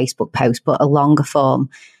tweet or a Facebook post, but a longer form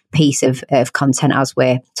piece of content. As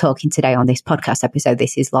we're talking today on this podcast episode,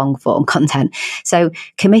 this is long form content. So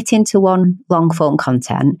committing to one long form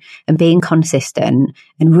content and being consistent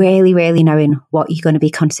and really, really knowing what you're going to be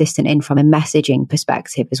consistent in from a messaging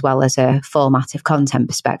perspective as well as a format of content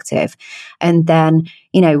perspective. And then,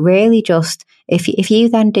 really just if you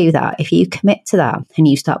then do that, if you commit to that and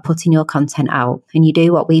you start putting your content out and you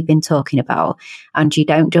do what we've been talking about and you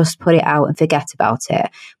don't just put it out and forget about it,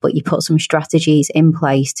 but you put some strategies in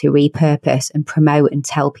place to repurpose and promote and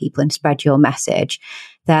tell people and spread your message,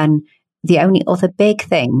 then the only other big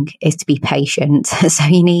thing is to be patient. So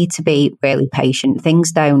you need to be really patient.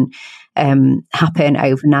 Things don't happen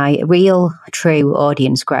overnight. Real, true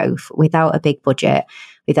audience growth without a big budget,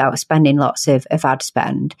 without spending lots of ad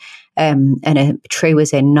spend, and a true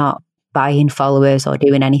as in not buying followers or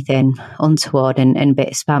doing anything untoward and a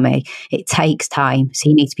bit spammy. It takes time. So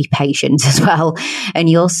you need to be patient as well. And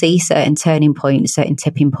you'll see certain turning points, certain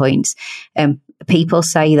tipping points. People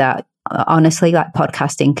say that, honestly, like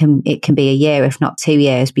podcasting can be a year, if not 2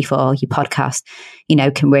 years before your podcast,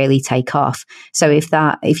 can really take off. So if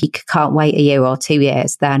you can't wait a year or 2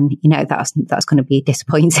 years, then, that's going to be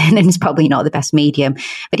disappointing and it's probably not the best medium.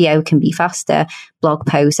 Video can be faster, blog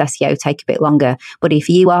posts, SEO take a bit longer. But if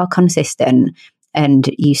you are consistent and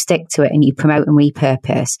you stick to it and you promote and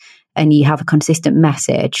repurpose, and you have a consistent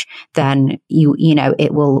message, then you know,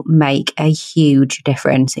 it will make a huge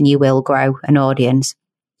difference and you will grow an audience.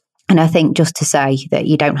 And I think just to say that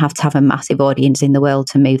you don't have to have a massive audience in the world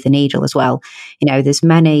to move the needle as well. You know, there's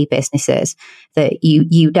many businesses that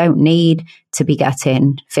you don't need to be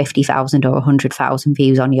getting 50,000 or 100,000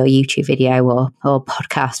 views on your YouTube video or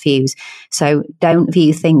podcast views. So don't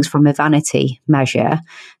view things from a vanity measure.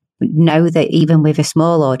 Know that even with a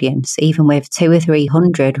small audience, even with 200 or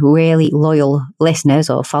 300 really loyal listeners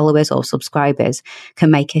or followers or subscribers,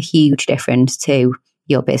 can make a huge difference to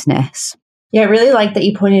your business. Yeah, I really like that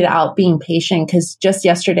you pointed out being patient, because just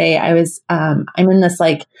yesterday I was, I'm in this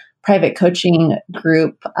like private coaching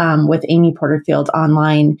group with Amy Porterfield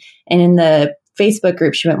online. And in the Facebook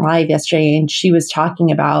group, she went live yesterday and she was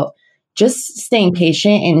talking about just staying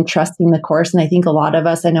patient and trusting the course. And I think a lot of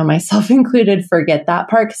us, I know myself included, forget that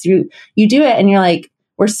part, because you do it and you're like,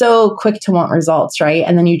 we're so quick to want results, right?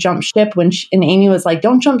 And then you jump ship and Amy was like,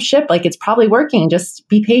 don't jump ship. Like, it's probably working. Just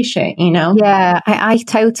be patient, you know? Yeah, I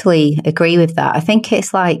totally agree with that. I think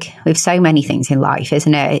it's like with so many things in life,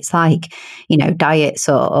 isn't it? It's like, you know, diets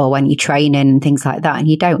or when you train and things like that. And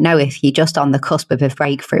you don't know if you're just on the cusp of a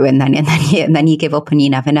breakthrough and then you give up and you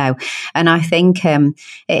never know. And I think it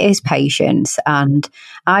is patience. And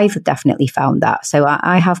I've definitely found that. So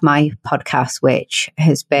I have my podcast, which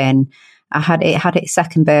has been, it had its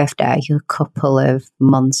second birthday a couple of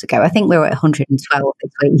months ago. I think we were at 112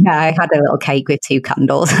 this week. Yeah, I had a little cake with 2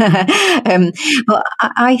 candles. But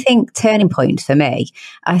I think turning point for me,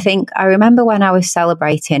 I remember when I was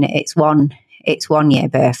celebrating its 1 year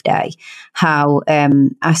birthday, how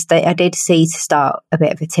I did see to start a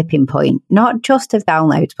bit of a tipping point, not just of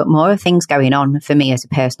downloads, but more of things going on for me as a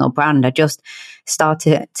personal brand. I just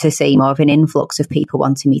started to see more of an influx of people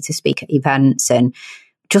wanting me to speak at events and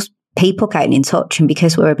just people getting in touch. And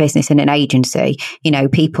because we're a business and an agency, you know,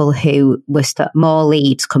 people who were more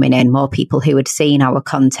leads coming in, more people who had seen our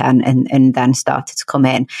content and then started to come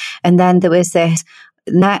in. And then there was this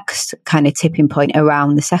next kind of tipping point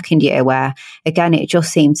around the second year where, again, it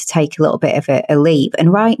just seemed to take a little bit of a leap.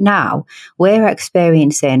 And right now we're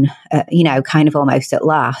experiencing, you know, kind of almost at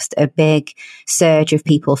last, a big surge of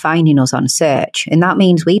people finding us on search. And that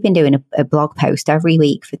means we've been doing a blog post every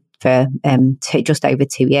week for just over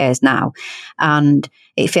 2 years now. And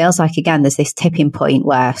it feels like, again, there's this tipping point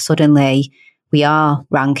where suddenly we are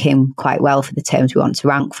ranking quite well for the terms we want to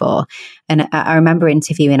rank for. And I remember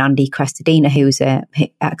interviewing Andy Crestadina, who's an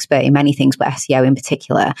expert in many things, but SEO in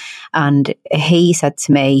particular. And he said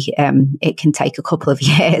to me, it can take a couple of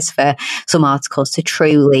years for some articles to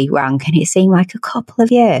truly rank. And it seemed like a couple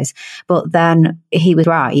of years. But then he was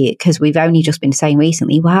right, because we've only just been saying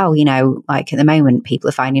recently, wow, you know, like at the moment, people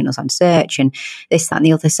are finding us on search and this, that, and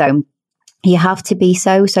the other. So you have to be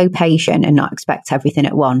so patient and not expect everything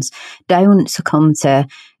at once. Don't succumb to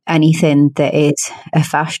anything that is a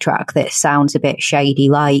fast track that sounds a bit shady,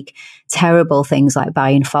 like terrible things like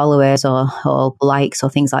buying followers or likes or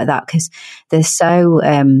things like that, because they're so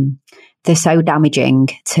damaging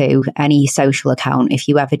to any social account if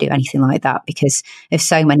you ever do anything like that, because there's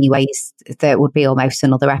so many ways that would be almost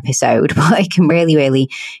another episode, but it can really, really,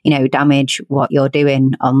 you know, damage what you're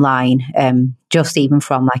doing online, just even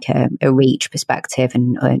from like a reach perspective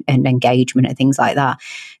and engagement and things like that.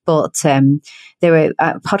 But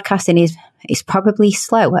podcasting is probably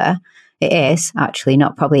slower. It is actually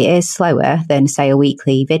not probably, it is slower than, say, a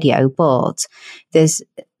weekly video, but there's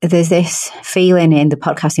this feeling in the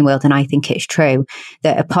podcasting world, and I think it's true,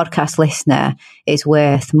 that a podcast listener is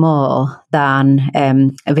worth more than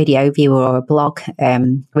a video viewer or a blog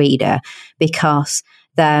reader, because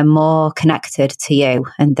they're more connected to you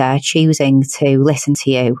and they're choosing to listen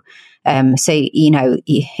to you. So, you know,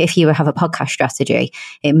 if you have a podcast strategy,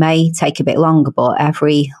 it may take a bit longer, but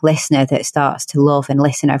every listener that starts to love and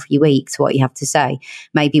listen every week to what you have to say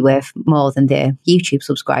may be worth more than the YouTube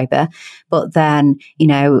subscriber. But then, you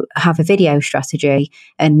know, have a video strategy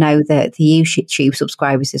and know that the YouTube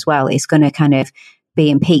subscribers as well is going to kind of be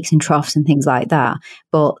in peaks and troughs and things like that.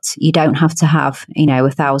 But you don't have to have, you know,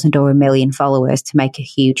 1,000 or 1 million followers to make a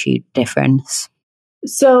huge difference.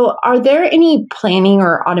 So are there any planning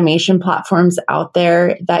or automation platforms out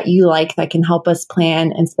there that you like that can help us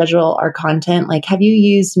plan and schedule our content? Like, have you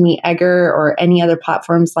used MeetEgger or any other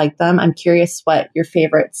platforms like them? I'm curious what your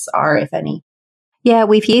favorites are, if any. Yeah,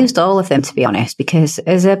 we've used all of them, to be honest, because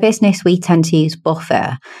as a business, we tend to use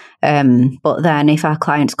Buffer. But then if our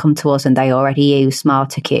clients come to us and they already use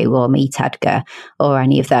SmarterQ or Meet Edgar or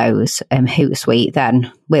any of those, Hootsuite,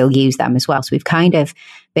 then we'll use them as well. So we've kind of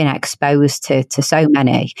been exposed to so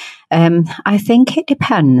many. I think it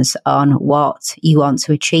depends on what you want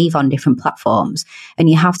to achieve on different platforms. And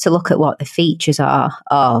you have to look at what the features are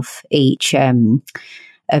of each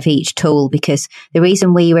tool, because the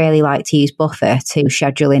reason we really like to use Buffer to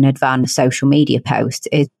schedule in advance social media posts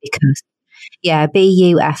is because,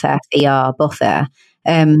 Buffer, Buffer.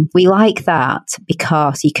 We like that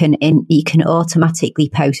because you can automatically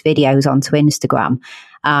post videos onto Instagram,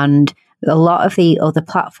 and a lot of the other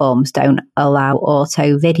platforms don't allow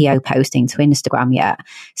auto video posting to Instagram yet.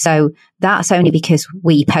 So that's only because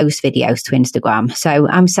we post videos to Instagram. So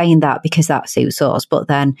I'm saying that because that suits us. But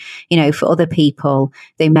then, for other people,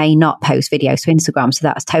 they may not post videos to Instagram. So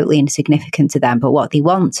that's totally insignificant to them. But what they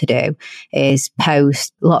want to do is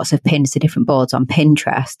post lots of pins to different boards on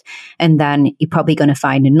Pinterest. And then you're probably going to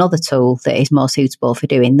find another tool that is more suitable for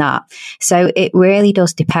doing that. So it really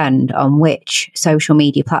does depend on which social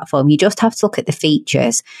media platform. You just have to look at the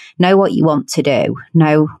features, know what you want to do,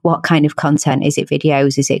 know what kind of content. Is it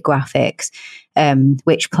videos? Is it graphics?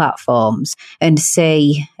 Which platforms, and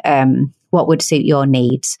see what would suit your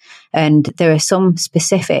needs. And there are some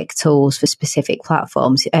specific tools for specific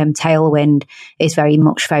platforms. Tailwind is very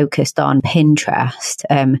much focused on Pinterest,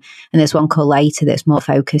 and there's one called Later that's more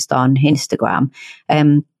focused on Instagram.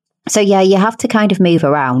 So yeah, you have to kind of move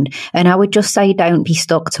around. And I would just say don't be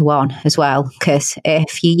stuck to one as well, because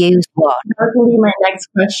if you use one... That would be my next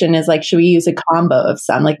question is should we use a combo of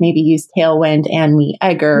some, maybe use Tailwind and Meet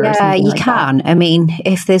Edgar? Yeah, you can. That. I mean,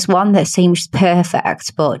 if there's one that seems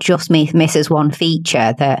perfect, but just misses one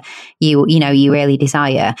feature that you really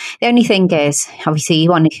desire. The only thing is, obviously,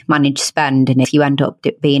 you want to manage spend. And if you end up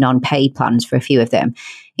being on paid plans for a few of them,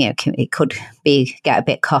 it could get a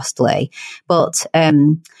bit costly. But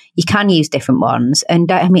you can use different ones.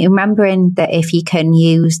 And remembering that if you can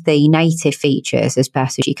use the native features as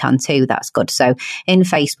best as you can too, that's good. So in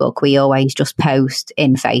Facebook, we always just post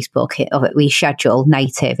in Facebook. We schedule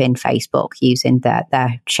native in Facebook using their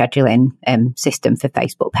scheduling system for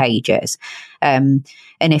Facebook pages. And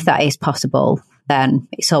if that is possible, then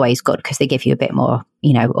it's always good because they give you a bit more,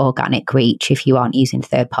 organic reach if you aren't using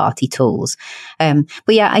third-party tools. But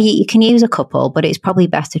yeah, you can use a couple, but it's probably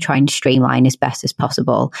best to try and streamline as best as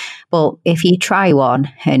possible. But if you try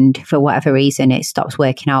one and for whatever reason it stops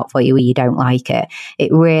working out for you or you don't like it,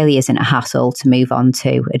 it really isn't a hassle to move on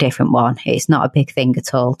to a different one. It's not a big thing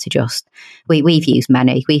at all to just... We've used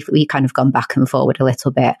many. We've kind of gone back and forward a little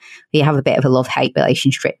bit. We have a bit of a love-hate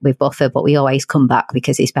relationship with Buffer, but we always come back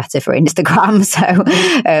because it's better for Instagram.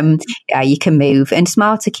 So yeah, you can move. And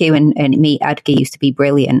SmarterQ and Meet Edgar used to be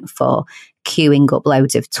brilliant for queuing up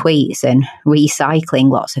loads of tweets and recycling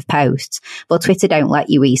lots of posts. But Twitter don't let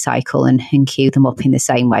you recycle and queue them up in the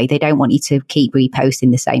same way. They don't want you to keep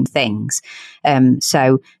reposting the same things.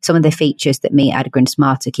 So some of the features that Meet Edgar and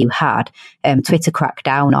SmarterQ had, Twitter cracked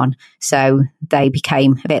down on. So they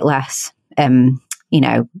became a bit less,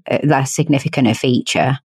 less significant a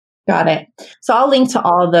feature. Got it. So I'll link to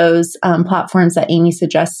all those platforms that Amy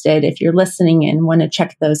suggested if you're listening and want to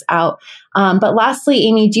check those out. But lastly,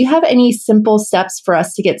 Amy, do you have any simple steps for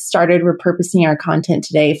us to get started repurposing our content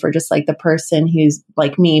today for just the person who's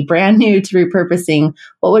like me, brand new to repurposing?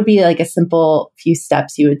 What would be a simple few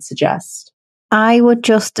steps you would suggest? I would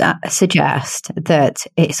just suggest that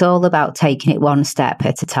it's all about taking it one step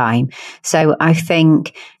at a time. So I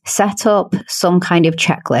think set up some kind of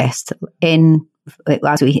checklist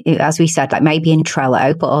as we said, maybe in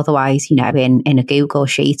Trello, but otherwise, in a Google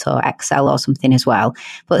Sheet or Excel or something as well.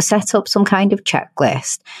 But set up some kind of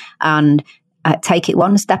checklist and take it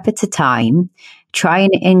one step at a time. Try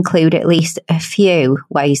and include at least a few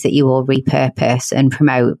ways that you will repurpose and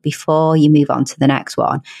promote before you move on to the next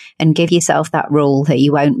one. And give yourself that rule that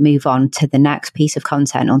you won't move on to the next piece of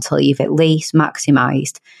content until you've at least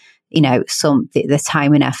maximized the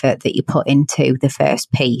time and effort that you put into the first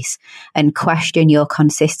piece, and question your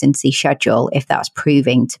consistency schedule if that's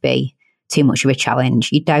proving to be too much of a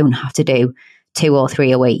challenge. You don't have to do 2 or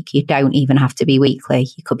 3 a week. You don't even have to be weekly.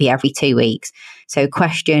 You could be every 2 weeks. So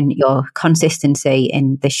question your consistency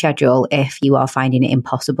in the schedule if you are finding it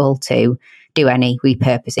impossible to do any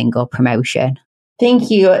repurposing or promotion.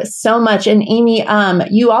 Thank you so much. And Amy,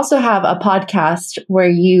 you also have a podcast where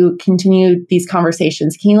you continue these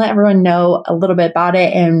conversations. Can you let everyone know a little bit about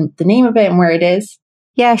it and the name of it and where it is?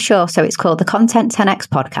 Yeah, sure. So it's called the Content 10X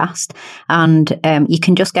podcast. And you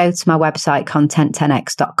can just go to my website,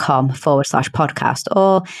 content10x.com/podcast,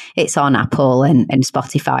 or it's on Apple and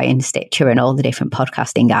Spotify and Stitcher and all the different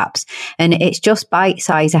podcasting apps. And it's just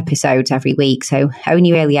bite-sized episodes every week. So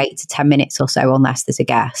only really 8 to 10 minutes or so, unless there's a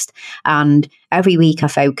guest. And every week I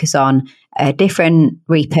focus on a different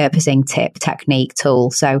repurposing tip, technique,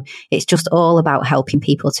 tool. So it's just all about helping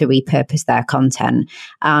people to repurpose their content.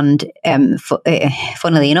 And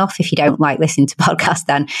funnily enough, if you don't like listening to podcasts,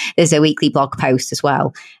 then there's a weekly blog post as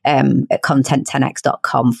well at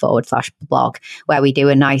content10x.com/blog, where we do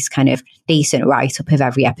a nice kind of decent write-up of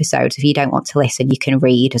every episode. So if you don't want to listen, you can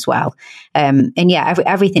read as well. And yeah,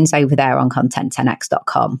 everything's over there on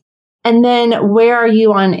content10x.com. And then where are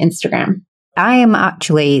you on Instagram? I am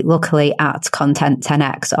actually, luckily, at Content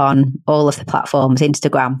 10X on all of the platforms,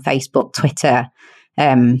 Instagram, Facebook, Twitter.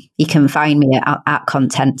 You can find me at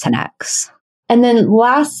Content 10X. And then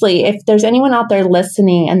lastly, if there's anyone out there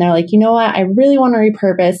listening and they're like, you know what, I really want to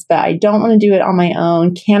repurpose, but I don't want to do it on my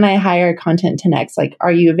own. Can I hire Content 10X? Like,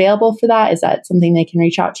 are you available for that? Is that something they can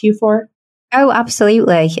reach out to you for? Oh,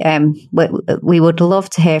 absolutely. We would love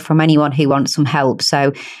to hear from anyone who wants some help.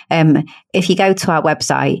 So if you go to our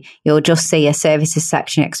website, you'll just see a services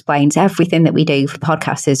section explains everything that we do for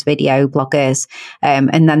podcasters, video bloggers.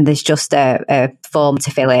 And then there's just a form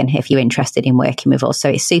to fill in if you're interested in working with us. So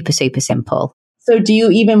it's super, super simple. So do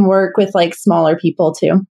you even work with like smaller people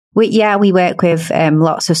too? We work with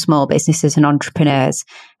lots of small businesses and entrepreneurs.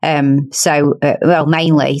 Mainly.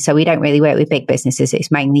 So we don't really work with big businesses.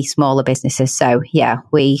 It's mainly smaller businesses. So yeah,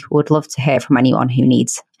 we would love to hear from anyone who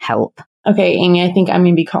needs help. Okay, Amy, I think I'm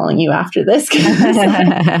going to be calling you after this.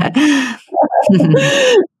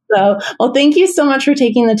 So, well, thank you so much for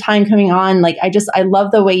taking the time coming on. Like, I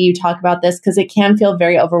love the way you talk about this because it can feel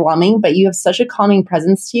very overwhelming, but you have such a calming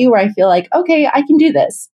presence to you where I feel like, okay, I can do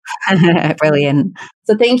this. Brilliant.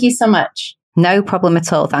 So thank you so much. No problem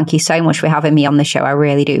at all. Thank you so much for having me on the show. I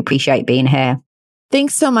really do appreciate being here.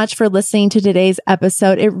 Thanks so much for listening to today's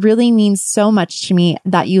episode. It really means so much to me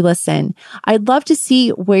that you listen. I'd love to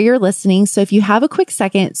see where you're listening. So if you have a quick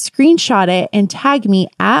second, screenshot it and tag me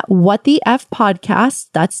at What the F Podcast.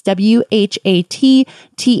 That's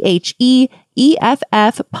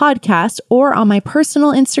WhatTheF podcast, or on my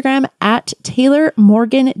personal Instagram at Taylor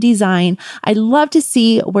Morgan Design. I'd love to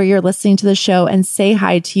see where you're listening to the show and say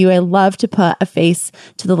hi to you. I love to put a face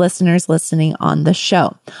to the listeners listening on the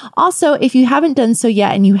show. Also, if you haven't done so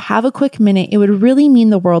yet and you have a quick minute, it would really mean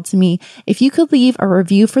the world to me if you could leave a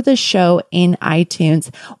review for the show in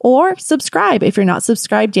iTunes, or subscribe if you're not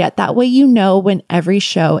subscribed yet. That way you know when every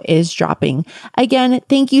show is dropping. Again,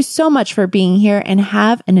 thank you so much for being here and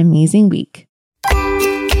have an amazing week.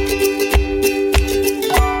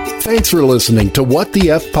 Thanks for listening to What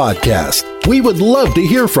the F Podcast. We would love to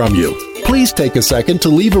hear from you. Please take a second to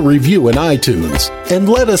leave a review in iTunes and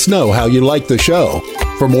let us know how you like the show.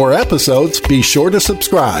 For more episodes, be sure to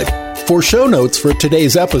subscribe. For show notes for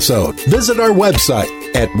today's episode, visit our website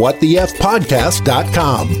at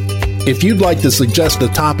whatthefpodcast.com. If you'd like to suggest a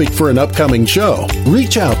topic for an upcoming show,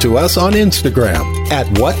 reach out to us on Instagram at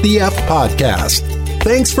whatthefpodcast.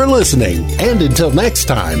 Thanks for listening, and until next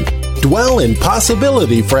time, dwell in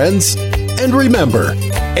possibility, friends. And remember,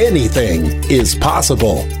 anything is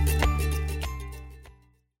possible.